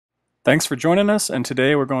Thanks for joining us, and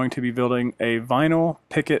today we're going to be building a vinyl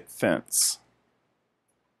picket fence.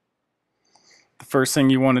 The first thing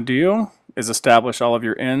you want to do is establish all of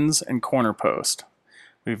your ends and corner post.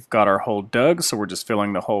 We've got our hole dug, so we're just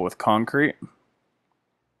filling the hole with concrete.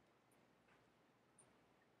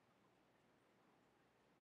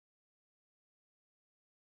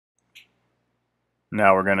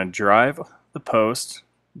 Now we're going to drive the post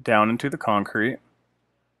down into the concrete,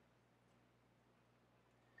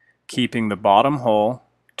 keeping the bottom hole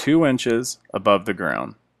 2 inches above the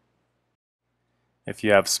ground. If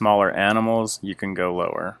you have smaller animals, you can go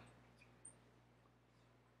lower.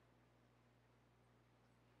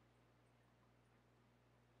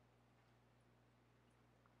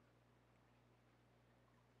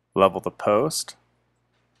 Level the post.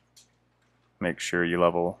 Make sure you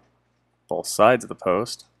level both sides of the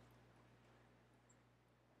post.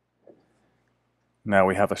 Now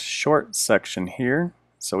we have a short section here,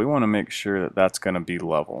 so we want to make sure that that's going to be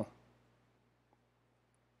level.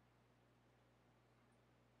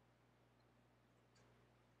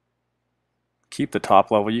 Keep the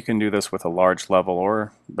top level. You can do this with a large level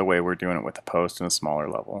or the way we're doing it with the post and a smaller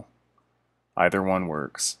level. Either one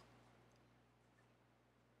works.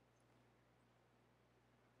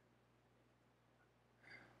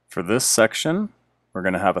 For this section, we're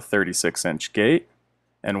going to have a 36-inch gate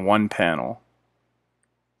and 1 panel.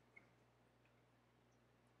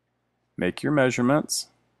 Make your measurements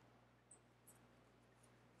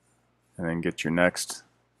and then get your next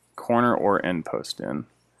corner or end post in.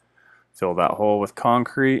 Fill that hole with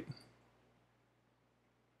concrete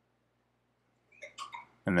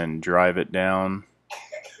and then drive it down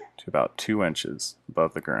to about 2 inches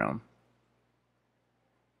above the ground.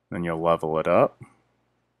 Then you'll level it up.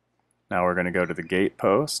 Now we're going to go to the gate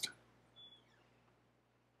post.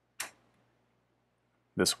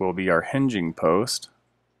 This will be our hinging post.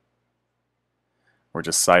 We're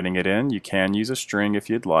just sighting it in. You can use a string if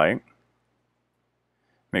you'd like.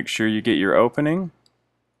 Make sure you get your opening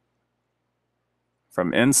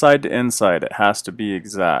from inside to inside. It has to be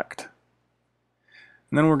exact.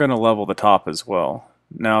 And then we're going to level the top as well.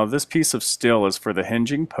 Now this piece of steel is for the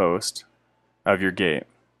hinging post of your gate.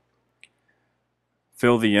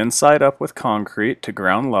 Fill the inside up with concrete to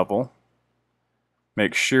ground level.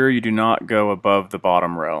 Make sure you do not go above the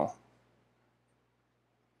bottom rail.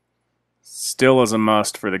 Steel is a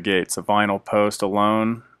must for the gates. A vinyl post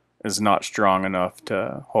alone is not strong enough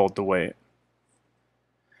to hold the weight.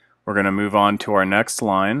 We're going to move on to our next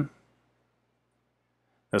line.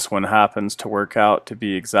 This one happens to work out to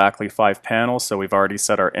be exactly 5 panels, so we've already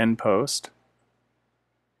set our end post.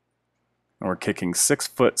 And we're kicking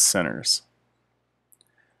 6-foot centers.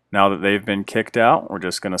 Now that they've been kicked out, we're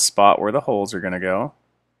just going to spot where the holes are going to go.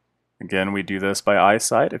 Again, we do this by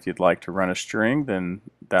eyesight. If you'd like to run a string, then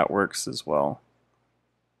that works as well.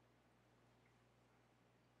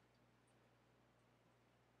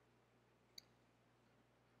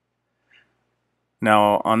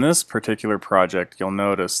 Now on this particular project, you'll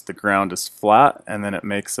notice the ground is flat and then it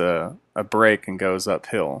makes a break and goes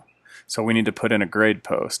uphill. So we need to put in a grade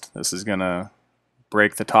post. This is going to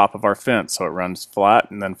break the top of our fence so it runs flat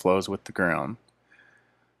and then flows with the ground.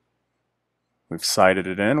 We've sighted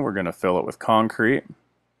it in. We're going to fill it with concrete.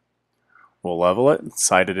 We'll level it and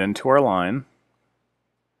sight it into our line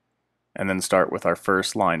and then start with our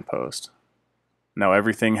first line post. Now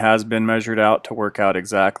everything has been measured out to work out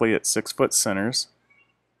exactly at 6-foot centers.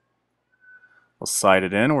 We'll sight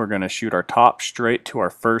it in. We're going to shoot our top straight to our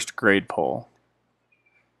first grade pole.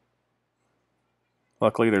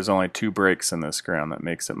 Luckily there's only 2 breaks in this ground. That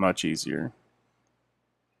makes it much easier.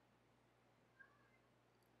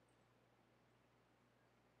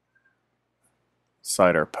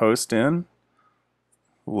 Sight our post in,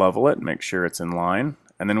 level it, make sure it's in line,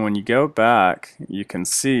 and then when you go back you can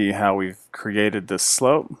see how we've created this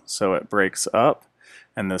slope so it breaks up,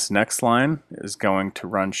 and this next line is going to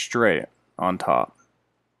run straight on top.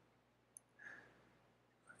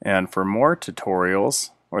 And for more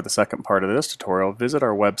tutorials, or the second part of this tutorial, visit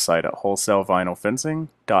our website at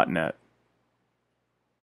wholesalevinylfencing.net.